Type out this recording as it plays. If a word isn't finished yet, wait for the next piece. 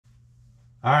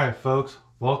All right, folks,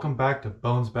 welcome back to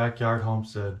Bones Backyard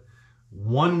Homestead.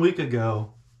 1 week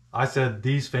ago, I said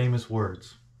these famous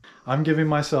words. I'm giving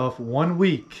myself 1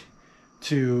 week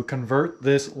to convert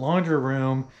this laundry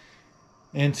room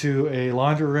into a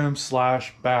laundry room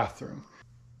slash bathroom.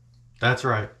 That's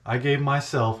right, I gave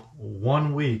myself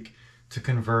 1 week to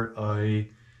convert a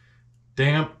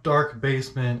damp, dark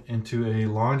basement into a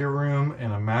laundry room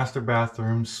and a master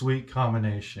bathroom suite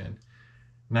combination.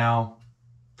 Now,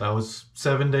 that was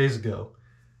 7 days ago.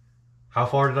 How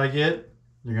far did I get?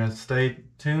 You're going to stay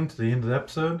tuned to the end of the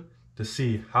episode to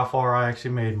see how far I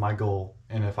actually made my goal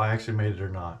and if I actually made it or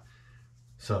not.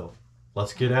 So,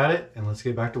 let's get at it and let's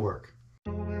get back to work.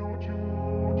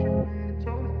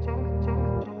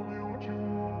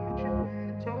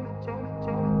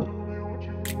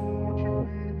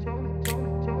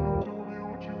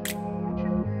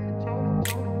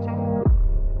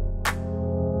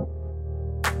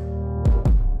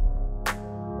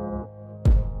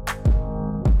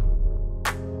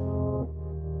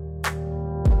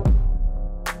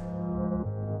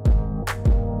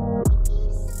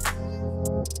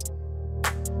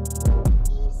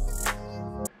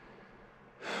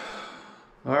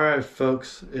 Alright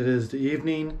folks, it is the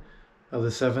evening of the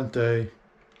 7th day,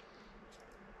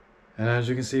 and as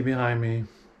you can see behind me,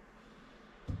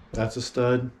 that's a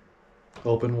stud,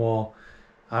 open wall.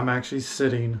 I'm actually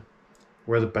sitting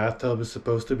where the bathtub is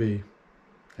supposed to be,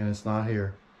 and it's not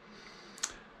here.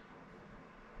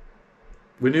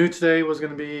 We knew today was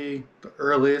going to be the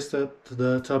earliest that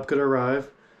the tub could arrive,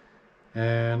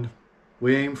 and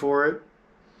we aimed for it,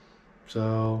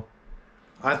 so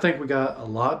I think we got a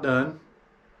lot done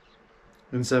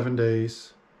in 7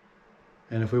 days.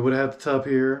 And if we would have had the tub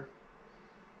here,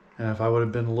 and if I would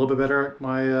have been a little bit better at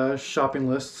my shopping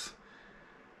lists,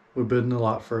 we've been a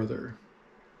lot further.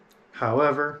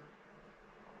 However,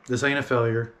 this ain't a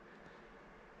failure.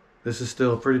 This is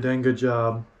still a pretty dang good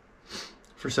job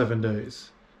for 7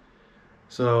 days.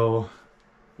 So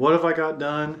what have I got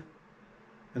done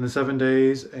in the 7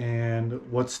 days, and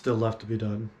what's still left to be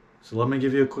done? So let me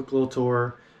give you a quick little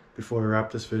tour before we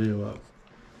wrap this video up.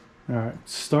 Alright,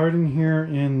 starting here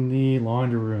in the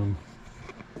laundry room.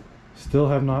 Still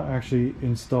have not actually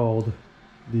installed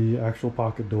the actual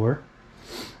pocket door.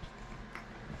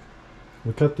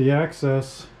 We cut the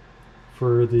access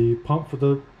for the pump for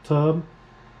the tub,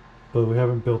 but we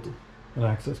haven't built an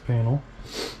access panel.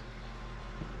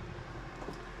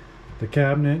 The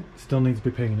cabinet still needs to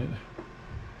be painted.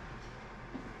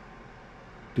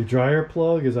 The dryer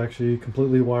plug is actually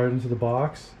completely wired into the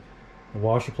box. The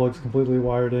washer plug's completely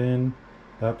wired in.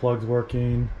 That plug's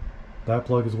working. That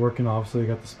plug is working. Obviously, I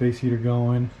got the space heater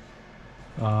going.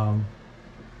 Haven't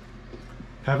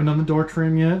done the door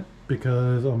trim yet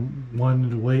because I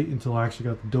wanted to wait until I actually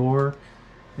got the door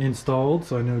installed,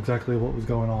 so I knew exactly what was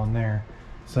going on there.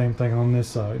 Same thing on this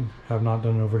side. Have not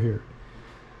done it over here.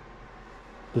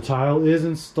 The tile is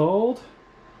installed.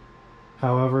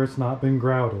 However, it's not been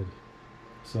grouted.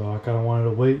 So I kind of wanted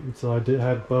to wait until I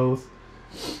had both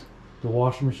the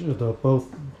washing machine, both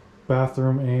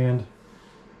bathroom and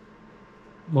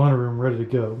laundry room ready to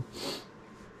go.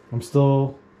 I'm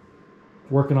still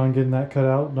working on getting that cut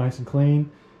out nice and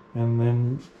clean, and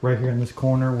then right here in this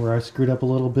corner where I screwed up a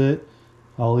little bit,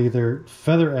 I'll either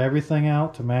feather everything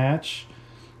out to match,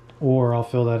 or I'll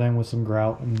fill that in with some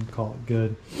grout and call it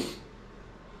good.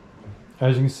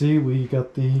 As you can see, we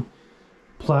got the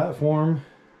platform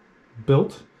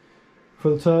built for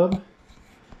the tub,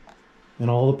 and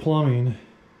all the plumbing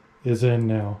is in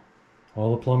now.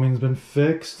 All the plumbing's been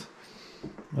fixed.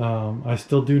 I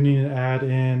still do need to add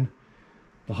in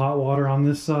the hot water on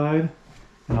this side,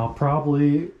 and I'll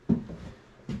probably,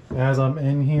 as I'm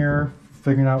in here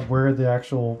figuring out where the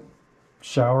actual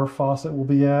shower faucet will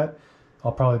be at,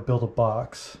 I'll probably build a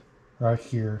box right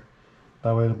here.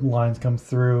 That way the lines come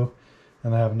through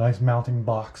and I have a nice mounting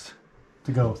box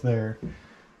to go there.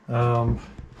 On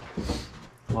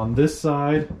this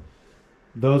side,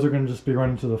 those are going to just be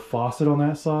running to the faucet on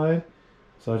that side.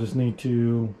 So I just need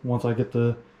to, once I get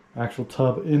the actual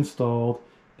tub installed,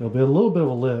 there'll be a little bit of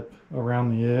a lip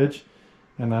around the edge,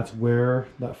 and that's where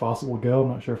that faucet will go. I'm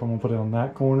not sure if I'm going to put it on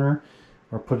that corner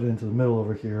or put it into the middle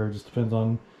over here. It just depends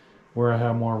on where I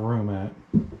have more room at.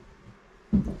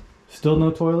 Still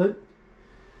no toilet.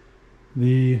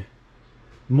 The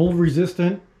mold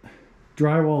resistant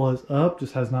drywall is up,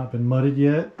 just has not been mudded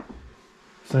yet.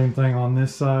 Same thing on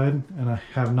this side, and I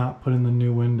have not put in the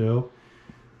new window,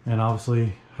 and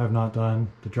obviously have not done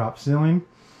the drop ceiling.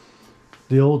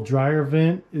 The old dryer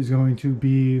vent is going to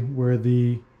be where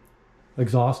the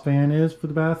exhaust fan is for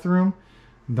the bathroom.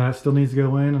 That still needs to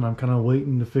go in, and I'm kind of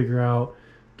waiting to figure out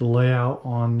the layout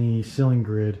on the ceiling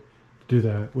grid to do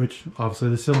that, which obviously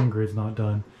the ceiling grid's not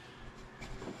done.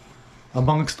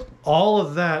 Amongst all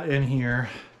of that in here,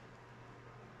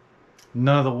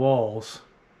 none of the walls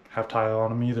have tile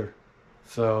on them either.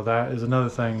 So that is another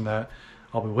thing that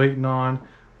I'll be waiting on.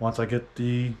 Once I get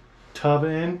the tub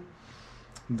in,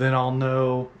 then I'll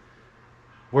know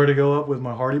where to go up with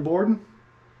my hardy board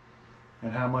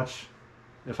and how much,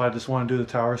 if I just want to do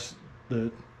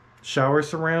the shower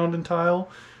surround and tile,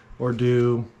 or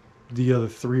do the other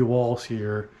 3 walls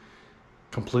here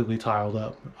completely tiled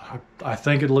up. I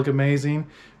think it'd look amazing,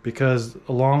 because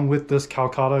along with this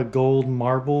Calcutta gold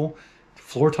marble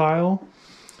floor tile,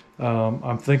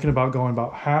 I'm thinking about going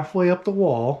about halfway up the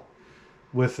wall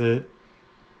with it,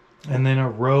 and then a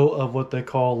row of what they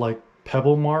call like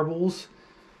pebble marbles.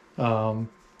 They're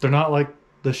not like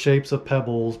the shapes of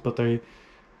pebbles, but they're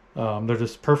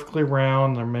just perfectly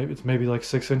round. It's maybe like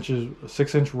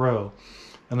 6-inch row,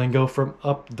 and then go from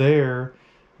up there,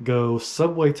 go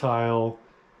subway tile,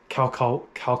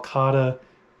 Calcutta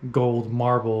gold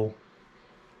marble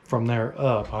from there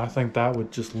up. I think that would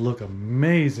just look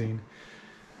amazing.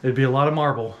 It'd be a lot of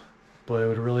marble, but it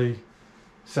would really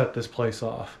set this place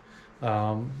off.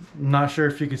 I'm not sure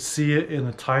if you could see it in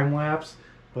the time lapse,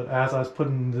 but as I was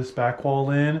putting this back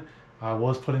wall in, I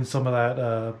was putting some of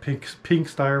that pink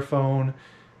styrofoam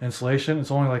insulation.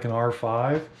 It's only like an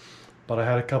R5, but I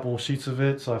had a couple of sheets of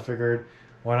it, so I figured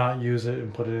why not use it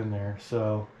and put it in there.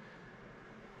 So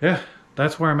yeah,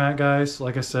 that's where I'm at, guys.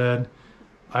 Like I said,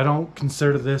 I don't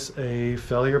consider this a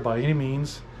failure by any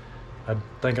means. I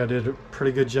think I did a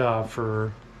pretty good job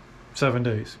for 7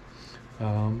 days.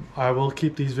 I will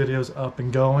keep these videos up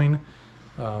and going,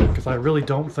 because I really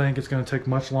don't think it's going to take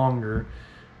much longer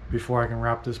before I can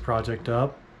wrap this project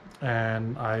up,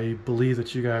 and I believe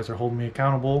that you guys are holding me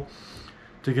accountable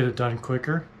to get it done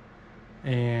quicker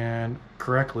and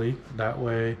correctly. That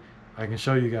way I can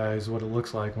show you guys what it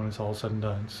looks like when it's all said and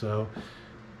done. So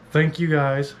thank you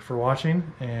guys for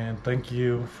watching, and thank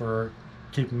you for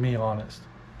keeping me honest.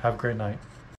 Have a great night.